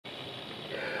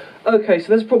Okay, so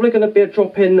there's probably going to be a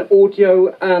drop in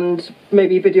audio and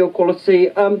maybe video quality.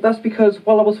 That's because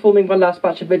while I was filming my last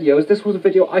batch of videos, this was a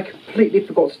video I completely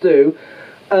forgot to do.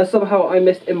 Somehow I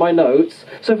missed in my notes.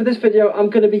 So for this video, I'm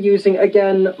going to be using,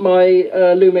 again, my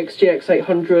Lumix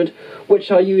GX800, which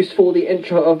I used for the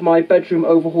intro of my bedroom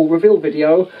overhaul reveal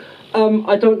video.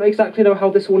 I don't exactly know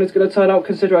how this one is going to turn out,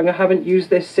 considering I haven't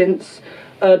used this since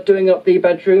doing up the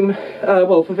bedroom,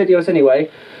 well, for videos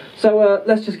anyway. So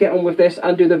let's just get on with this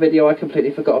and do the video I completely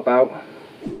forgot about.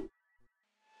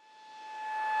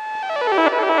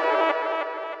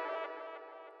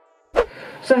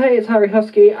 So hey, it's Harry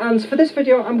Husky, and for this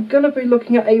video I'm going to be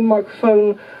looking at a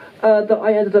microphone that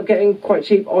I ended up getting quite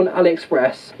cheap on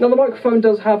AliExpress. Now the microphone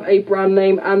does have a brand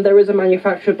name and there is a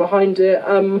manufacturer behind it.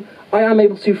 I am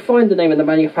able to find the name of the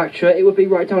manufacturer, it would be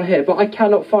right down here, but I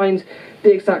cannot find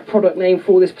the exact product name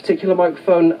for this particular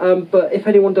microphone, but if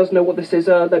anyone does know what this is,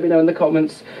 let me know in the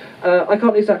comments. I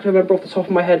can't exactly remember off the top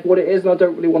of my head what it is, and I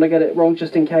don't really want to get it wrong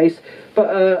just in case,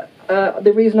 but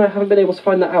the reason I haven't been able to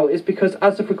find that out is because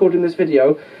as of recording this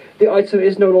video, the item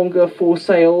is no longer for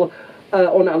sale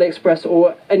on AliExpress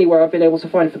or anywhere I've been able to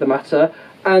find for the matter,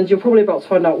 and you're probably about to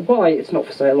find out why it's not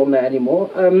for sale on there anymore.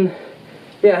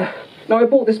 Yeah. Now I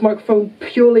bought this microphone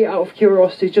purely out of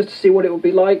curiosity, just to see what it would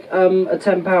be like. A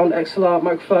 £10 XLR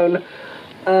microphone,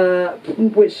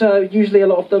 which usually a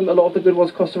lot of the good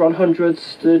ones cost around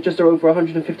hundreds, to just over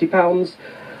 £150,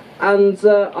 and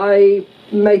I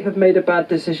may have made a bad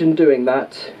decision doing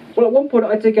that. Well, at one point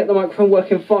I did get the microphone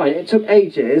working fine. It took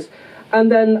ages, and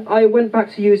then I went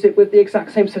back to use it with the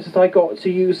exact same setup I got to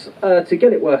use to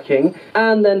get it working,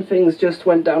 and then things just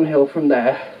went downhill from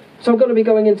there. So I'm going to be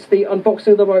going into the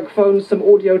unboxing of the microphone, some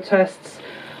audio tests,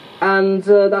 and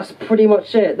that's pretty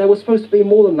much it. There was supposed to be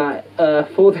more than that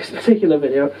for this particular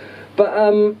video,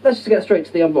 but let's just get straight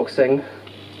to the unboxing.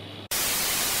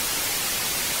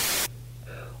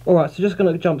 Alright, so just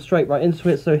going to jump straight right into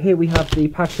it. So here we have the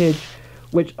package,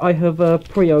 which I have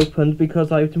pre-opened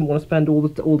because I didn't want to spend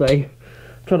all day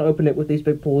trying to open it with these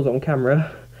big paws on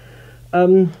camera.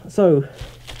 So,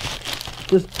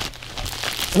 just...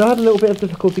 And I had a little bit of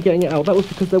difficulty getting it out. That was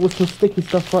because there was some sticky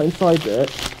stuff right inside it.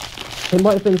 It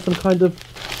might have been some kind of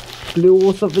glue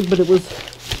or something, but it was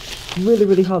really,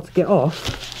 really hard to get off.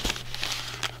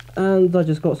 And I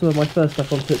just got some of my first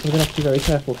stuff onto it, so I'm going to have to be very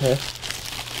careful here.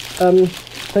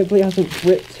 Thankfully it hasn't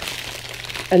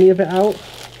ripped any of it out.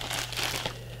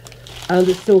 And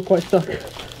it's still quite stuck.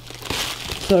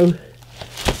 So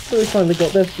we finally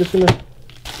got this. Just going to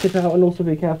tip it out and also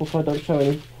be careful so I don't show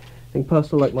anything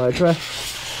personal like my address.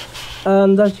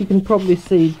 And as you can probably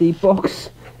see, the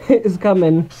box is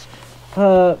coming.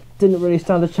 Didn't really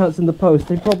stand a chance in the post.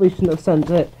 They probably shouldn't have sent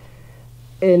it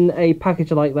in a package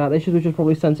like that. They should have just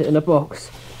probably sent it in a box.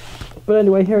 But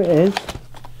anyway, here it is.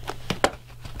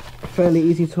 Fairly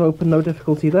easy to open, no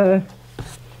difficulty there.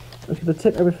 I'm going to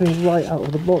tip everything right out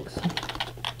of the box,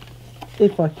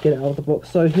 if I can get it out of the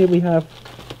box. So here we have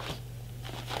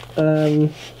the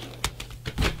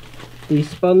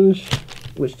sponge,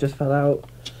 which just fell out,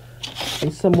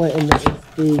 and somewhere in there is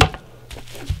the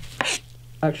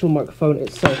actual microphone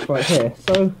itself right here.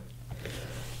 So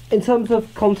in terms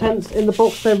of contents in the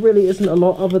box, there really isn't a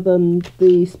lot other than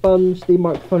the sponge, the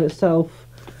microphone itself,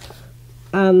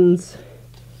 and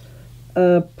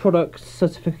product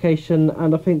certification,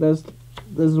 and I think there's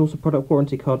also product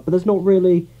warranty card, but there's not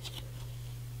really,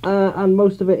 and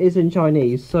most of it is in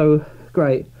Chinese, so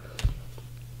great.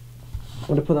 I'm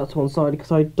going to put that to one side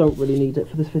because I don't really need it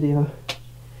for this video.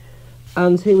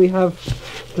 And here we have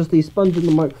just the sponge and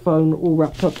the microphone all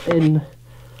wrapped up in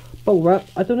bubble wrap.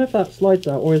 I don't know if that slides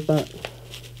out or is that...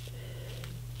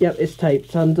 Yep, it's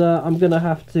taped, and I'm going to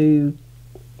have to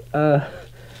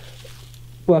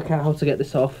work out how to get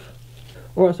this off.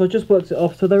 Alright, so I just worked it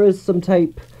off. So there is some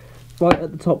tape right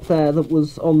at the top there that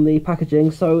was on the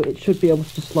packaging, so it should be able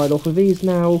to just slide off with ease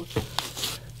now.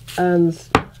 And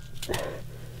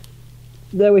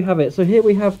there we have it. So here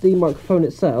we have the microphone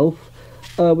itself.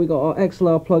 We got our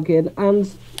XLR plug-in, and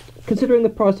considering the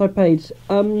price I paid,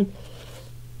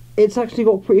 it's actually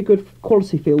got a pretty good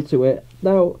quality feel to it.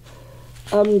 Now,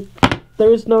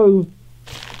 there is no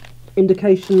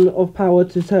indication of power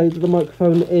to tell you that the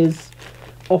microphone is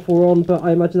off or on, but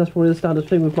I imagine that's probably the standard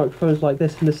thing with microphones like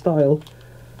this in this style.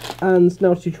 And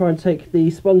now to try and take the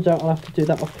sponge out, I'll have to do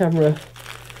that off camera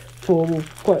for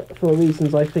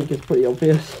reasons I think is pretty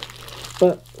obvious.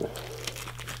 But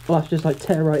I'll have to just like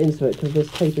tear right into it because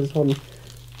this tape is on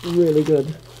really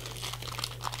good.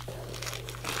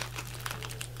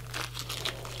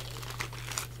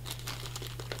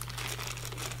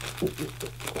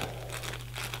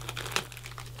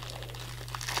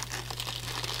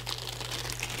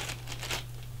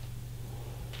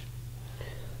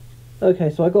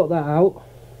 Okay, so I got that out,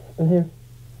 and here,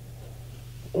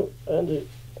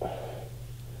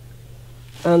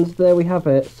 and there we have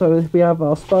it. So we have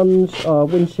our sponge, our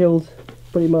windshield,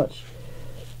 pretty much.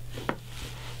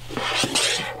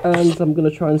 And I'm going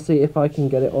to try and see if I can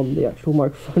get it on the actual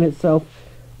microphone itself.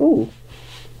 Ooh.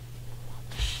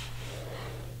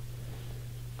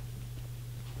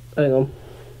 Hang on.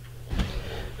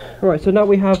 Right, so now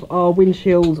we have our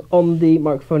windshield on the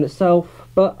microphone itself,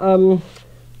 but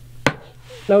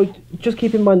now just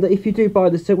keep in mind that if you do buy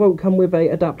this, it won't come with a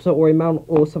adapter or a mount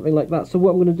or something like that. So what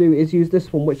I'm going to do is use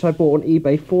this one, which I bought on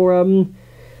eBay for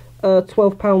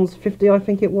 £12.50, I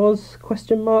think it was,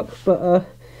 question mark, but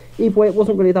either way, it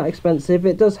wasn't really that expensive.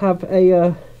 It does have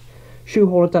a shoe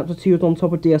hole adapter to use on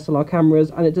top of DSLR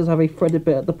cameras, and it does have a threaded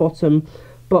bit at the bottom,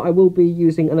 but I will be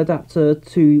using an adapter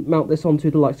to mount this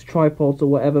onto the likes of tripods or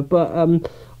whatever, but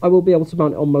I will be able to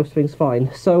mount it on most things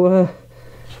fine. So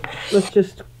let's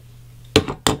just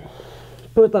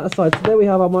put that aside. So there we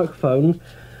have our microphone,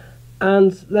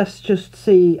 and let's just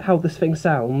see how this thing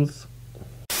sounds.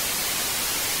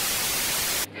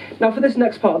 Now for this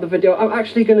next part of the video, I'm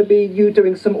actually going to be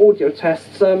doing some audio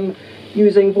tests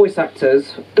using voice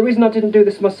actors. The reason I didn't do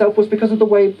this myself was because of the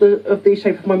way of the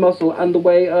shape of my muzzle and the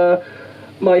way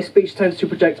my speech tends to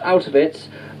project out of it.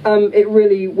 It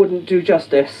really wouldn't do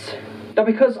justice. Now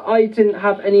because I didn't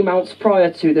have any mounts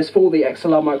prior to this for the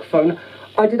XLR microphone,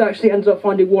 I did actually end up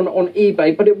finding one on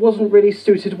eBay, but it wasn't really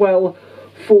suited well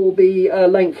for the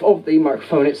length of the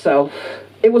microphone itself.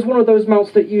 It was one of those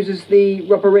mounts that uses the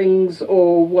rubber rings,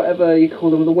 or whatever you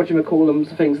call them, the whatchamacallums,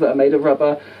 the things that are made of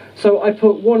rubber. So I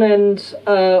put one end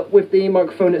with the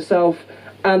microphone itself,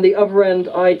 and the other end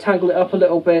I tangle it up a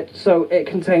little bit so it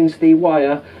contains the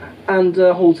wire and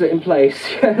holds it in place.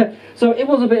 So it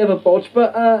was a bit of a bodge,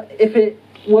 but if it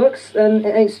works, then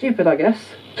it ain't stupid, I guess.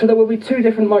 So there will be two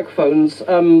different microphones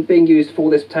being used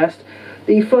for this test.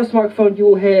 The first microphone you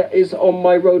will hear is on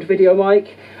my Rode video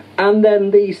mic, and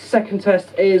then the second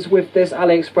test is with this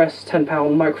AliExpress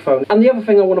 £10 microphone. And the other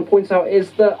thing I want to point out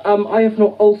is that I have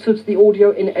not altered the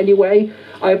audio in any way.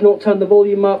 I have not turned the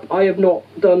volume up. I have not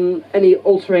done any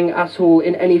altering at all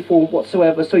in any form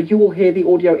whatsoever. So you will hear the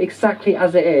audio exactly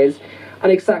as it is,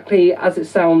 and exactly as it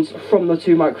sounds from the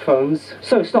two microphones.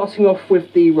 So starting off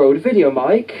with the Rode video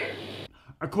mic.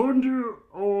 According to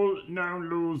all known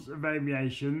laws of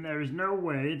aviation, there is no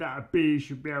way that a bee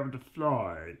should be able to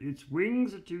fly. Its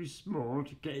wings are too small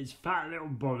to get its fat little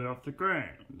body off the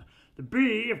ground. The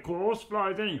bee, of course,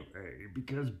 flies anyway,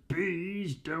 because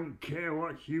bees don't care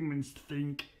what humans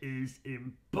think is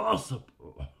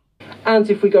impossible. And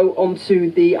if we go on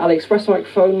to the AliExpress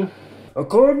microphone.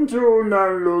 According to all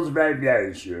known laws of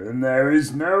aviation, there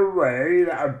is no way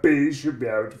that a bee should be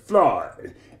able to fly.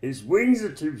 Its wings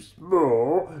are too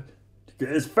small to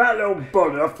get its fat little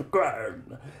body off the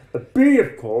ground. The bee,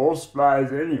 of course,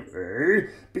 flies anyway,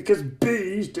 because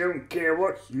bees don't care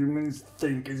what humans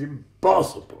think is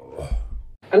impossible.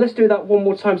 And let's do that one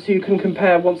more time so you can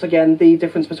compare once again the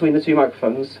difference between the two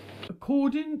microphones.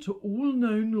 According to all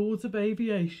known laws of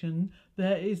aviation,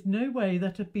 there is no way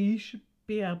that a bee should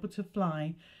be able to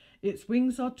fly. Its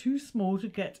wings are too small to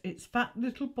get its fat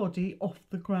little body off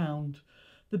the ground.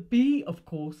 The bee, of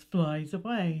course, flies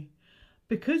away,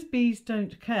 because bees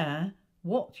don't care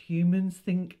what humans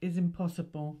think is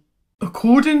impossible.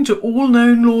 According to all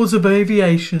known laws of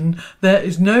aviation, there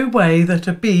is no way that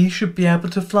a bee should be able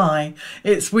to fly.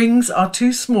 Its wings are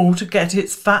too small to get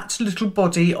its fat little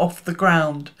body off the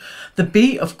ground. The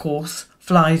bee, of course,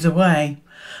 flies away,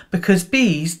 because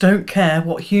bees don't care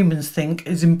what humans think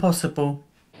is impossible.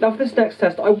 Now for this next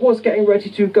test, I was getting ready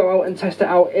to go out and test it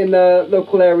out in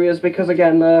local areas because,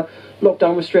 again,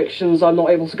 lockdown restrictions, I'm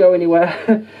not able to go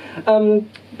anywhere.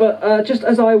 But just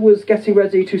as I was getting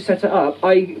ready to set it up,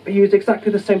 I used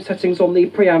exactly the same settings on the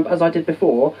preamp as I did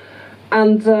before,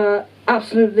 and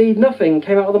absolutely nothing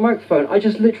came out of the microphone. I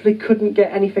just literally couldn't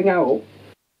get anything out.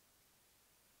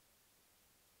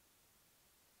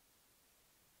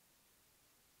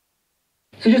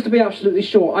 So just to be absolutely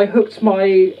sure, I hooked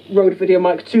my Rode video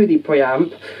mic to the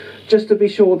preamp, just to be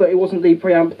sure that it wasn't the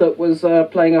preamp that was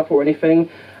playing up or anything,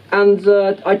 and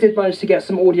I did manage to get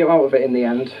some audio out of it in the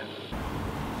end.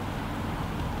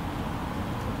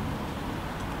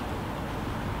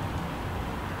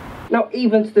 Now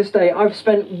even to this day, I've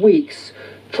spent weeks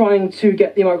trying to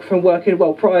get the microphone working,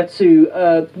 well, prior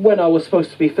to when I was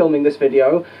supposed to be filming this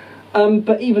video,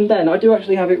 but even then, I do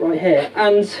actually have it right here,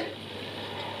 and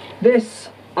this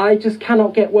I just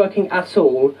cannot get working at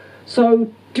all.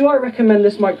 So do I recommend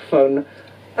this microphone?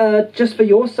 Just for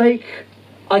your sake,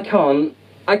 I can't.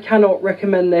 I cannot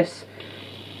recommend this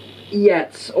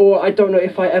yet, or I don't know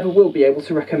if I ever will be able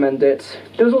to recommend it.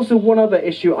 There was also one other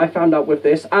issue I found out with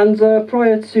this, and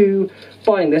prior to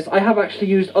buying this, I have actually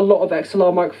used a lot of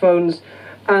XLR microphones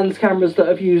and cameras that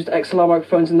have used XLR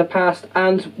microphones in the past,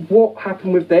 and what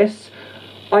happened with this,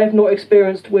 I have not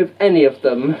experienced with any of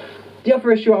them. The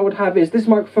other issue I would have is this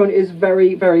microphone is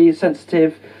very, very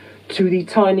sensitive to the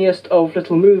tiniest of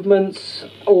little movements,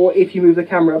 or if you move the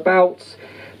camera about,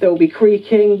 there will be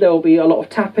creaking, there will be a lot of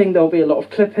tapping, there will be a lot of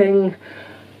clipping,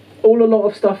 a lot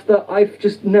of stuff that I've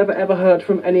just never ever heard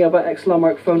from any other XLR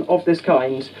microphone of this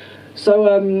kind.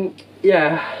 So,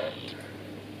 yeah.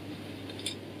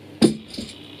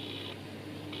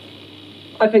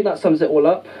 I think that sums it all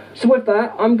up. So with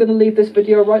that, I'm going to leave this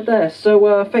video right there.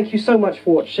 So thank you so much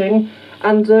for watching,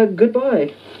 and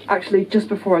goodbye. Actually, just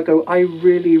before I go, I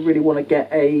really, really want to get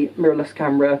a mirrorless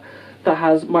camera that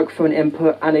has microphone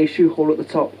input and a shoe hole at the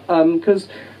top, because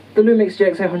the Lumix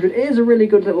GX800 is a really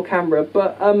good little camera,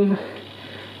 but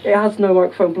it has no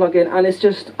microphone plug-in, and it's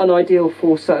just unideal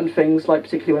for certain things, like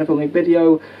particularly when I'm filming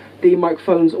video. The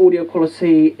microphone's audio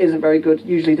quality isn't very good,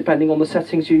 usually depending on the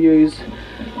settings you use.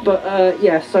 But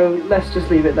yeah, so let's just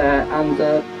leave it there, and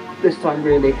this time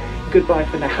really, goodbye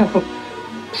for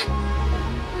now.